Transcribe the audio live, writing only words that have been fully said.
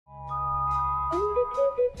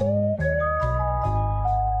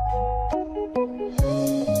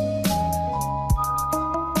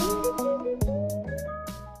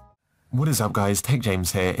What is up guys, Tech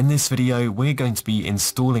James here. In this video we're going to be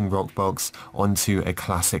installing RockBox onto a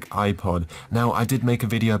classic iPod. Now I did make a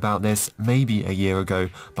video about this maybe a year ago,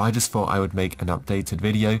 but I just thought I would make an updated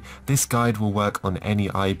video. This guide will work on any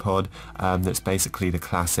iPod that's basically the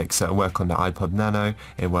classic, so it'll work on the iPod Nano,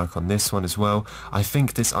 it'll work on this one as well. I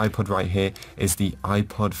think this iPod right here is the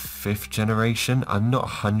iPod 5th generation, I'm not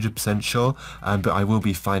 100% sure, but I will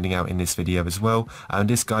be finding out in this video as well. And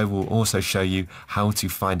this guide will also show you how to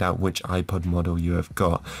find out which iPod model you have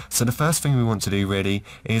got. So the first thing we want to do really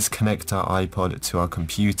is connect our iPod to our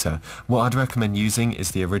computer. What I'd recommend using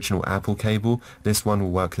is the original Apple cable. This one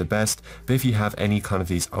will work the best, but if you have any kind of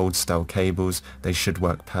these old style cables, they should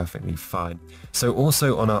work perfectly fine. So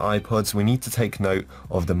also on our iPods we need to take note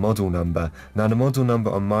of the model number. Now the model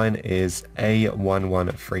number on mine is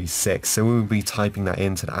A1136, so we will be typing that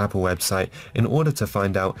into the Apple website in order to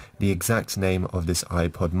find out the exact name of this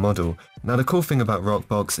iPod model. Now the cool thing about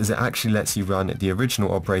RockBox is it actually lets you run the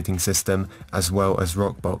original operating system as well as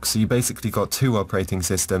RockBox, so you basically got two operating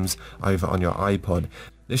systems over on your iPod.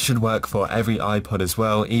 This should work for every iPod as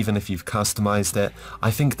well, even if you've customized it.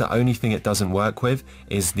 I think the only thing it doesn't work with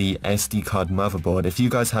is the SD card motherboard. If you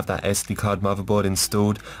guys have that SD card motherboard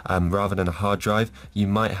installed rather than a hard drive, you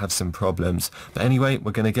might have some problems. But anyway,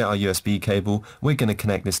 we're going to get our USB cable, we're going to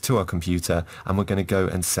connect this to our computer, and we're going to go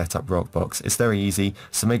and set up RockBox. It's very easy,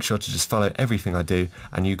 so make sure to just follow everything I do,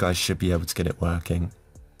 and you guys should be able to get it working.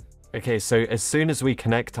 Okay, so as soon as we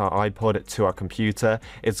connect our iPod to our computer,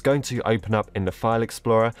 it's going to open up in the file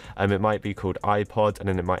explorer. It might be called iPod, and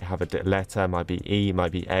then it might have a letter, might be E,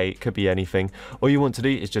 might be A, it could be anything. All you want to do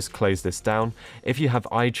is just close this down. If you have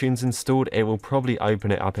iTunes installed, it will probably open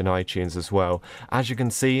it up in iTunes as well. As you can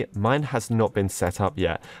see, mine has not been set up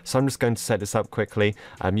yet, so I'm just going to set this up quickly.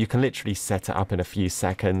 You can literally set it up in a few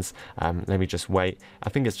seconds. Let me just wait. I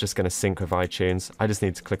think it's just going to sync with iTunes. I just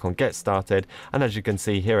need to click on Get Started, and as you can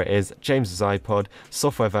see, here it is. James's iPod,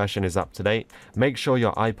 software version is up to date. Make sure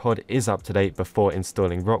your iPod is up to date before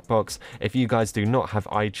installing RockBox. If you guys do not have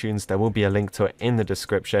iTunes, there will be a link to it in the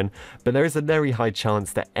description, but there is a very high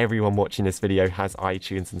chance that everyone watching this video has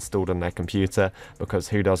iTunes installed on their computer, because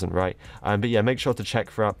who doesn't, right? But yeah, make sure to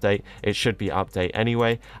check for update. It should be update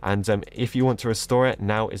anyway, and if you want to restore it,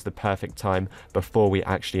 now is the perfect time before we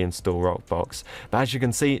actually install RockBox. But as you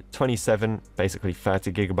can see, 27, basically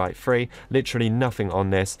 30 gigabyte free, literally nothing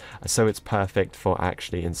on this, so it's perfect for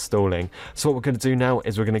actually installing. So what we're going to do now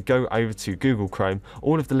is we're going to go over to Google Chrome.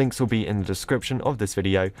 All of the links will be in the description of this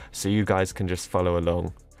video, so you guys can just follow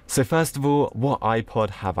along. So first of all, what iPod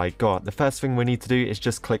have I got? The first thing we need to do is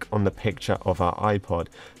just click on the picture of our iPod.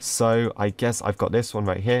 So I guess I've got this one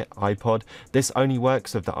right here, iPod. This only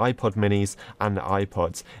works with the iPod minis and the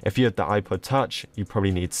iPods. If you have the iPod Touch, you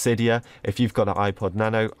probably need Cydia. If you've got an iPod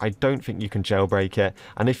Nano, I don't think you can jailbreak it.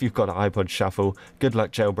 And if you've got an iPod Shuffle, good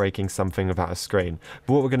luck jailbreaking something without a screen.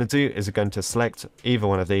 But what we're going to do is we're going to select either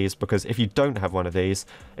one of these, because if you don't have one of these,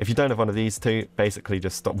 two, basically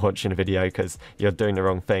just stop watching the video because you're doing the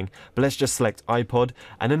wrong thing. But let's just select iPod,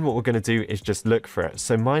 and then what we're going to do is just look for it.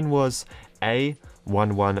 So mine was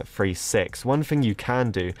A1136. One thing you can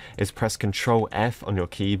do is press Ctrl F on your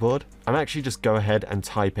keyboard and actually just go ahead and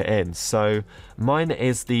type it in. So mine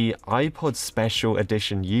is the iPod Special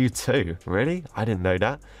Edition U2. Really? I didn't know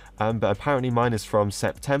that. But apparently mine is from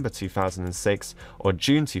September 2006 or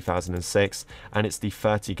June 2006, and it's the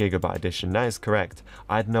 30 gigabyte edition. That is correct.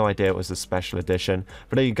 I had no idea it was a special edition,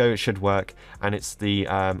 but there you go, it should work, and it's the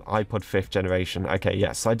iPod 5th generation. Okay,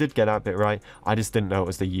 yes, so I did get that bit right. I just didn't know it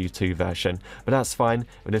was the U2 version, but that's fine.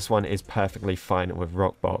 But this one is perfectly fine with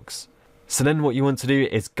RockBox. So then what you want to do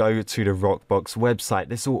is go to the RockBox website.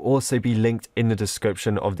 This will also be linked in the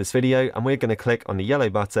description of this video, and we're going to click on the yellow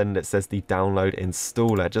button that says the download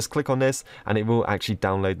installer. Just click on this and it will actually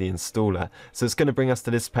download the installer. So it's going to bring us to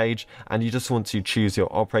this page, and you just want to choose your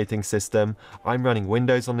operating system. I'm running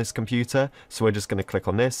Windows on this computer, so we're just going to click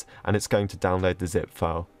on this and it's going to download the zip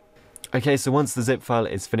file. Okay, so once the zip file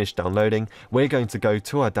is finished downloading, we're going to go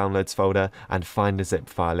to our downloads folder and find the zip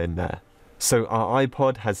file in there. So our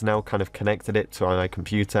iPod has now kind of connected it to my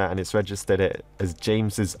computer, and it's registered it as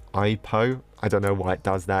James's iPod. I don't know why it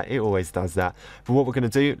does that, it always does that. But what we're going to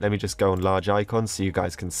do, let me just go on large icons so you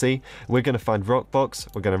guys can see. We're going to find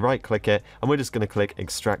RockBox, we're going to right click it, and we're just going to click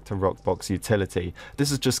extract to RockBox utility.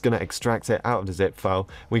 This is just going to extract it out of the zip file.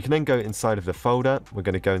 We can then go inside of the folder, we're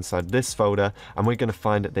going to go inside this folder, and we're going to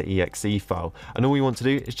find the exe file. And all we want to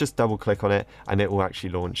do is just double click on it and it will actually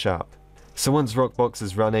launch up. So once RockBox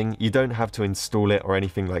is running, you don't have to install it or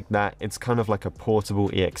anything like that. It's kind of like a portable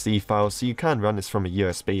exe file, so you can run this from a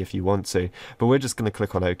USB if you want to. But we're just going to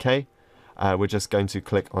click on OK. We're just going to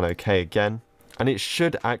click on OK again. And it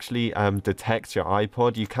should actually detect your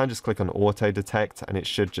iPod. You can just click on auto detect and it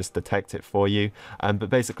should just detect it for you. But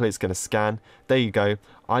basically it's going to scan. There you go.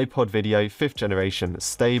 iPod video 5th generation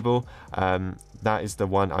stable. That is the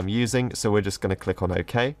one I'm using. So we're just going to click on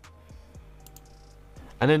OK.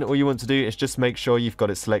 And then all you want to do is just make sure you've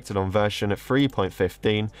got it selected on version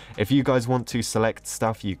 3.15. If you guys want to select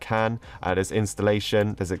stuff, you can. There's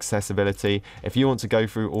installation, there's accessibility. If you want to go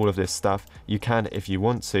through all of this stuff, you can if you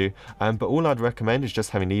want to. But all I'd recommend is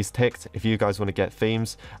just having these ticked. If you guys want to get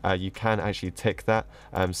themes, you can actually tick that.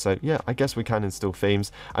 So yeah, I guess we can install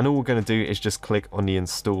themes. And all we're going to do is just click on the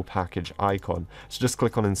install package icon. So just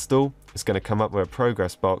click on install. It's going to come up with a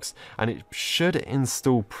progress box and it should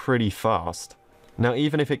install pretty fast. Now,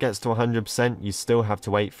 even if it gets to 100%, you still have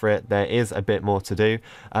to wait for it. There is a bit more to do.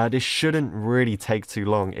 This shouldn't really take too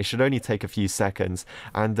long. It should only take a few seconds.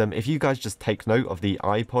 And if you guys just take note of the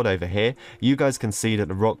iPod over here, you guys can see that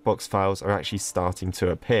the RockBox files are actually starting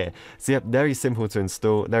to appear. So yep, very simple to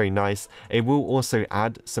install, very nice. It will also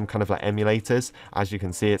add some kind of like emulators. As you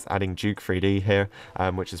can see, it's adding Duke 3D here,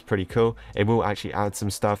 which is pretty cool. It will actually add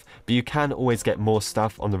some stuff, but you can always get more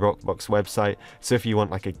stuff on the RockBox website. So if you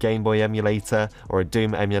want like a Game Boy emulator, or a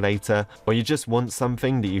Doom emulator, or you just want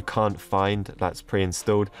something that you can't find that's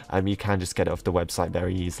pre-installed, you can just get it off the website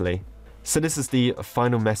very easily. So this is the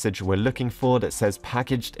final message we're looking for that says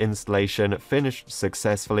packaged installation finished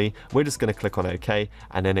successfully. We're just going to click on OK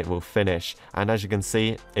and then it will finish. And as you can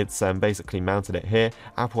see, it's basically mounted it here.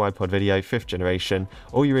 Apple iPod video 5th generation.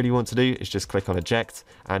 All you really want to do is just click on eject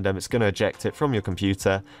and it's going to eject it from your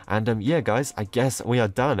computer. And yeah guys, I guess we are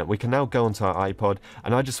done. We can now go onto our iPod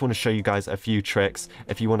and I just want to show you guys a few tricks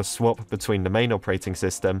if you want to swap between the main operating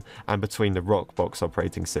system and between the RockBox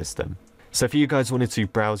operating system. So if you guys wanted to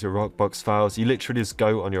browse your RockBox files, you literally just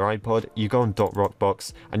go on your iPod, you go on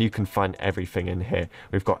 .rockbox, and you can find everything in here.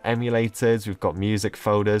 We've got emulators, we've got music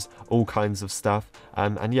folders, all kinds of stuff.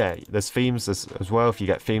 And yeah, there's themes as well. If you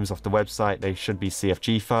get themes off the website, they should be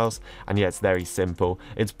CFG files. And yeah, it's very simple.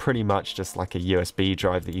 It's pretty much just like a USB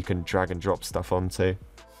drive that you can drag and drop stuff onto.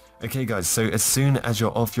 Okay guys, so as soon as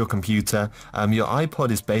you're off your computer, your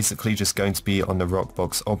iPod is basically just going to be on the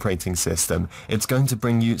RockBox operating system. It's going to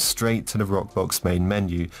bring you straight to the RockBox main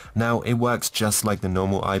menu. Now, it works just like the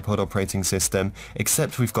normal iPod operating system,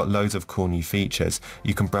 except we've got loads of cool new features.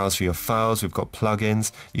 You can browse through your files, we've got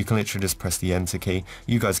plugins, you can literally just press the enter key.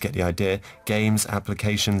 You guys get the idea. Games,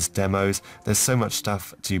 applications, demos, there's so much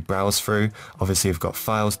stuff to browse through. Obviously, we've got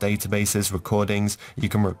files, databases, recordings, you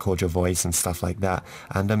can record your voice and stuff like that.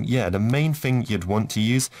 And yeah, the main thing you'd want to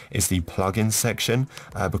use is the plugins section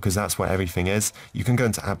because that's where everything is. You can go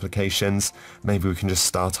into applications, maybe we can just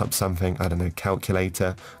start up something, I don't know,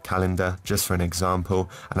 calculator, calendar, just for an example,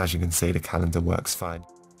 and as you can see the calendar works fine.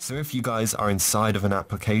 So if you guys are inside of an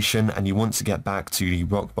application and you want to get back to the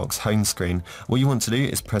RockBox home screen, what you want to do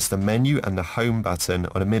is press the menu and the home button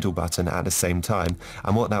or the middle button at the same time.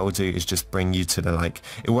 And what that will do is just bring you to the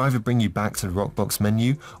it will either bring you back to the RockBox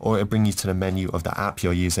menu or it'll bring you to the menu of the app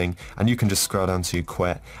you're using, and you can just scroll down to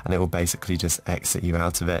quit and it will basically just exit you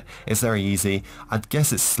out of it. It's very easy. I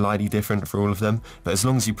guess it's slightly different for all of them, but as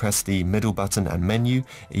long as you press the middle button and menu,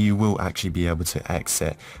 you will actually be able to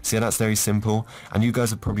exit. So yeah, that's very simple. And you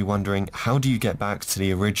guys are probably wondering, how do you get back to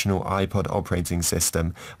the original iPod operating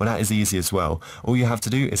system? Well, that is easy as well. All you have to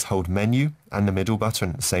do is hold menu and the middle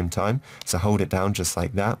button at the same time. So hold it down just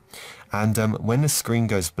like that. And when the screen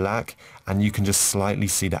goes black and you can just slightly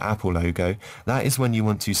see the Apple logo, that is when you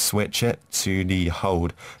want to switch it to the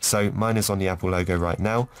hold. So mine is on the Apple logo right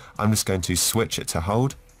now. I'm just going to switch it to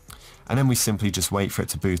hold. And then we simply just wait for it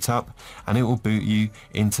to boot up and it will boot you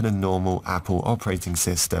into the normal Apple operating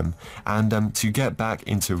system. And to get back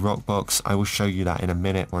into RockBox, I will show you that in a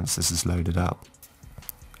minute once this is loaded up.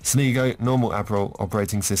 So there you go, normal Apple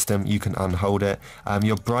operating system, you can unhold it.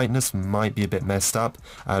 Your brightness might be a bit messed up.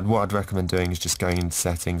 What I'd recommend doing is just going into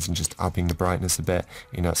settings and just upping the brightness a bit.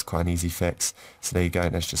 You know, it's quite an easy fix. So there you go,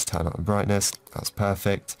 let's just turn up the brightness. That's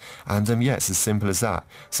perfect. And yeah, it's as simple as that.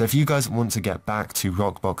 So if you guys want to get back to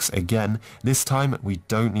RockBox again, this time we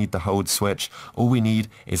don't need the hold switch. All we need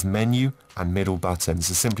is menu and middle button.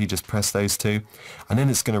 So simply just press those two and then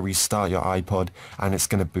it's going to restart your iPod and it's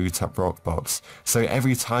going to boot up RockBox. So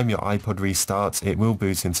every time your iPod restarts, it will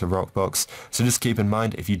boot into RockBox. So just keep in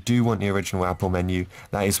mind, if you do want the original Apple menu,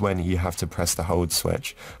 that is when you have to press the hold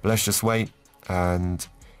switch. But let's just wait and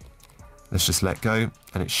let's just let go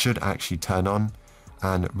and it should actually turn on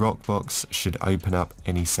and RockBox should open up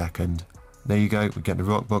any second. There you go, we get the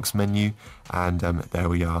RockBox menu, and there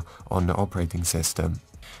we are on the operating system.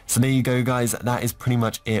 So there you go guys, that is pretty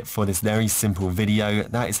much it for this very simple video.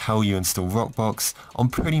 That is how you install RockBox on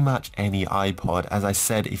pretty much any iPod. As I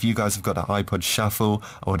said, if you guys have got the iPod Shuffle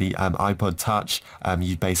or the iPod Touch,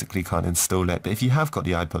 you basically can't install it. But if you have got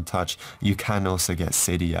the iPod Touch, you can also get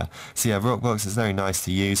Cydia. So yeah, RockBox is very nice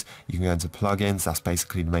to use. You can go into plugins, that's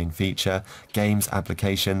basically the main feature. Games,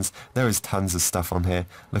 applications, there is tons of stuff on here.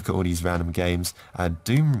 Look at all these random games.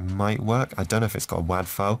 Doom might work, I don't know if it's got a WAD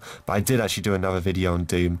file, but I did actually do another video on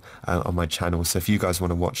Doom on my channel, so if you guys want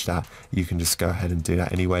to watch that, you can just go ahead and do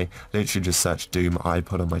that anyway. Literally just search Doom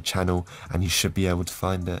iPod on my channel and you should be able to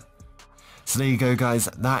find it. So there you go guys,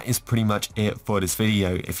 that is pretty much it for this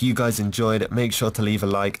video. If you guys enjoyed it, make sure to leave a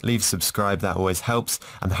like, leave a subscribe, that always helps,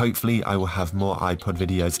 and hopefully I will have more iPod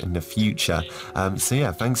videos in the future. So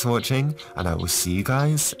yeah, thanks for watching, and I will see you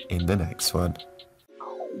guys in the next one.